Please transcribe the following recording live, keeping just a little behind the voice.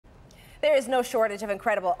There is no shortage of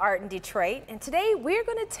incredible art in Detroit, and today we're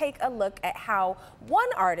going to take a look at how one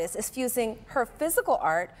artist is fusing her physical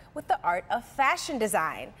art with the art of fashion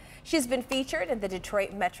design. She's been featured in the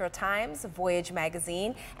Detroit Metro Times, Voyage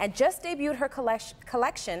magazine, and just debuted her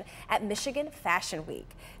collection at Michigan Fashion Week.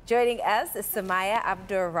 Joining us is Samaiyah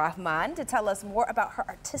Abdur-Rahman to tell us more about her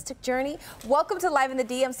artistic journey. Welcome to Live in the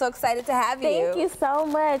D. I'm so excited to have you. Thank you so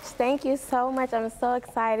much. Thank you so much. I'm so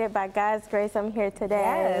excited. By God's grace, I'm here today.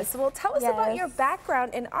 Yes. Well, tell us about your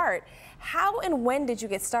background in art. How and when did you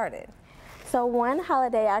get started? So one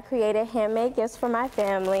holiday I created handmade gifts for my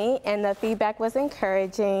family and the feedback was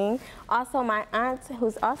encouraging. Also my aunt,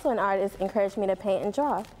 who's also an artist, encouraged me to paint and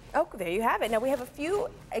draw. Oh, there you have it. Now we have a few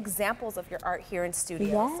examples of your art here in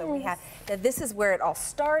studio. Yes. So we have, now this is where it all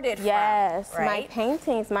started yes, from, right? My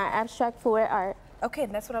paintings, my abstract fluid art. Okay,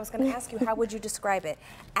 and that's what I was going to ask you. How would you describe it?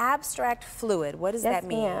 Abstract fluid, what does that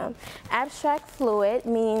mean? Ma'am. Abstract fluid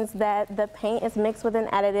means that the paint is mixed with an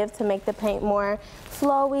additive to make the paint more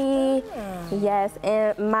flowy. Yes,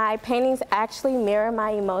 and my paintings actually mirror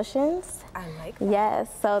my emotions. I like that. Yes,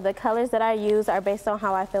 so the colors that I use are based on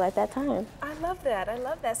how I feel at that time. I love that. I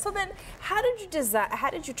love that. So then, how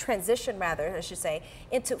did you transition, rather, I should say,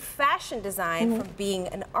 into fashion design from being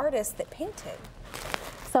an artist that painted?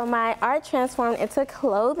 So my art transformed into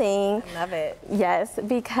clothing. I love it. Yes,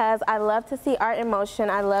 because I love to see art in motion.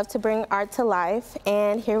 I love to bring art to life,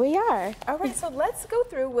 and here we are. All right, so let's go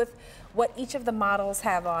through with what each of the models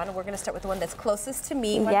have on. We're going to start with the one that's closest to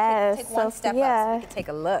me. Yes, take one step up so we can take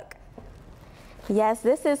a look. Yes,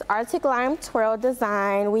 this is Arctic Lime Twirl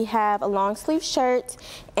design. We have a long sleeve shirt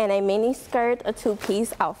and a mini skirt, a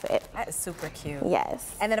two-piece outfit. That is super cute.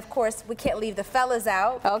 Yes. And then, of course, we can't leave the fellas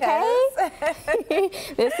out. Okay.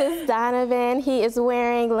 This is Donovan. He is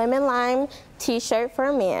wearing lemon lime t-shirt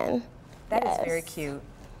for men. That is very cute.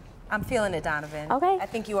 I'm feeling it, Donovan. Okay. I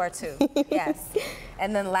think you are too. Yes.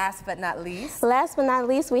 And then last but not least. Last but not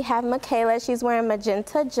least, we have Michaela. She's wearing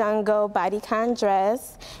magenta jungle bodycon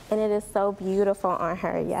dress, and it is so beautiful on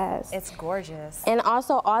her, yes. It's gorgeous. And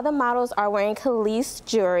also, all the models are wearing Khalees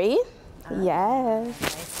jewelry. Yes.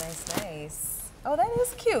 Nice, nice, nice. Oh, that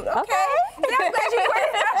is cute. Okay. Okay. Yeah, I'm glad you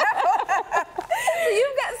pointed it out. So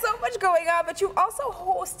you've got so much going on, but you also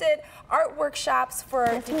hosted art workshops for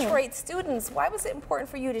Detroit students. Why was it important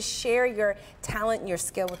for you to share your talent and your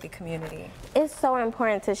skill with the community? It's so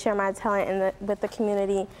important to share my talent with the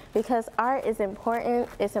community because art is important.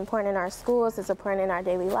 It's important in our schools. It's important in our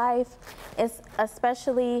daily life. It's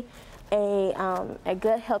especially a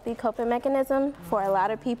good, healthy coping mechanism for a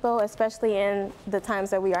lot of people, especially in the times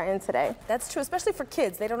that we are in today. That's true, especially for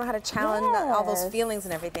kids. They don't know how to challenge all those feelings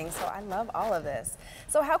and everything, so I love all of this.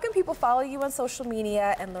 So how can people follow you on social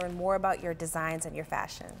media and learn more about your designs and your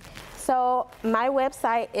fashion? So my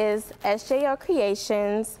website is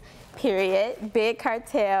sjocreations,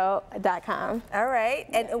 bigcartel.com. All right,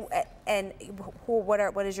 and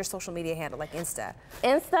what is your social media handle, like Insta?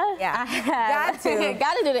 Insta? Yeah, got to.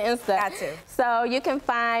 Got to do the Insta. Got to. So you can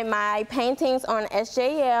find my paintings on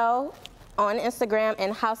SJL on Instagram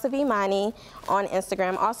and House of Imani on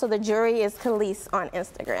Instagram. Also, the jewelry is Khalees on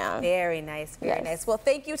Instagram. Very nice, very nice. Well,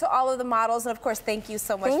 thank you to all of the models, and of course, thank you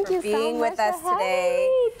so much for being with us today.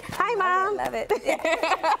 Hi, Mom. I love it.